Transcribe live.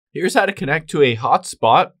Here's how to connect to a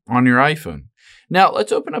hotspot on your iPhone. Now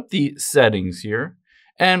let's open up the settings here.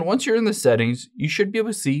 And once you're in the settings, you should be able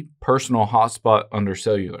to see personal hotspot under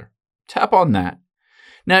cellular. Tap on that.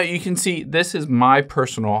 Now you can see this is my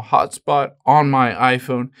personal hotspot on my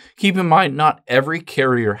iPhone. Keep in mind, not every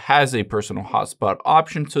carrier has a personal hotspot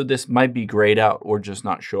option, so this might be grayed out or just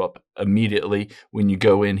not show up immediately when you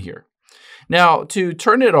go in here. Now to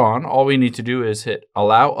turn it on, all we need to do is hit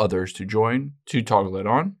allow others to join to toggle it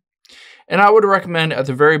on. And I would recommend at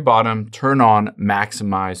the very bottom, turn on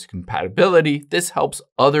maximize compatibility. This helps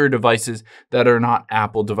other devices that are not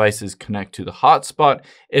Apple devices connect to the hotspot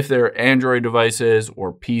if they're Android devices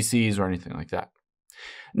or PCs or anything like that.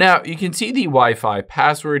 Now you can see the Wi-Fi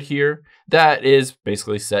password here. That is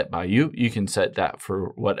basically set by you. You can set that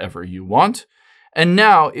for whatever you want. And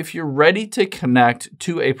now if you're ready to connect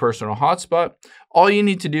to a personal hotspot, all you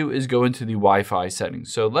need to do is go into the Wi-Fi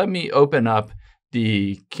settings. So let me open up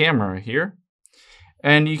the camera here,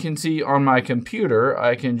 and you can see on my computer,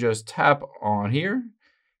 I can just tap on here,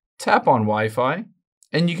 tap on Wi-Fi,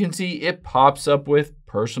 and you can see it pops up with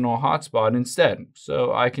personal hotspot instead.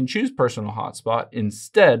 So I can choose personal hotspot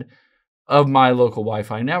instead of my local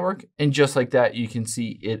Wi-Fi network. And just like that, you can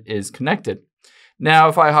see it is connected. Now,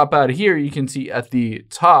 if I hop out of here, you can see at the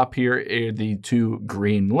top here are the two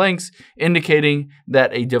green links indicating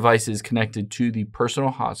that a device is connected to the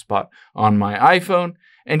personal hotspot on my iPhone.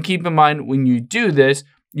 And keep in mind, when you do this,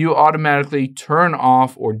 you automatically turn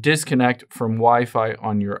off or disconnect from Wi-Fi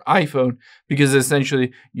on your iPhone because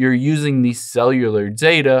essentially you're using the cellular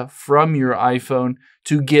data from your iPhone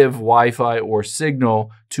to give Wi-Fi or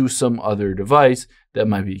signal to some other device that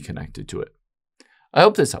might be connected to it. I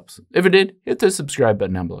hope this helps. If it did, hit the subscribe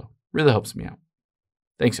button down below. Really helps me out.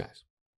 Thanks, guys.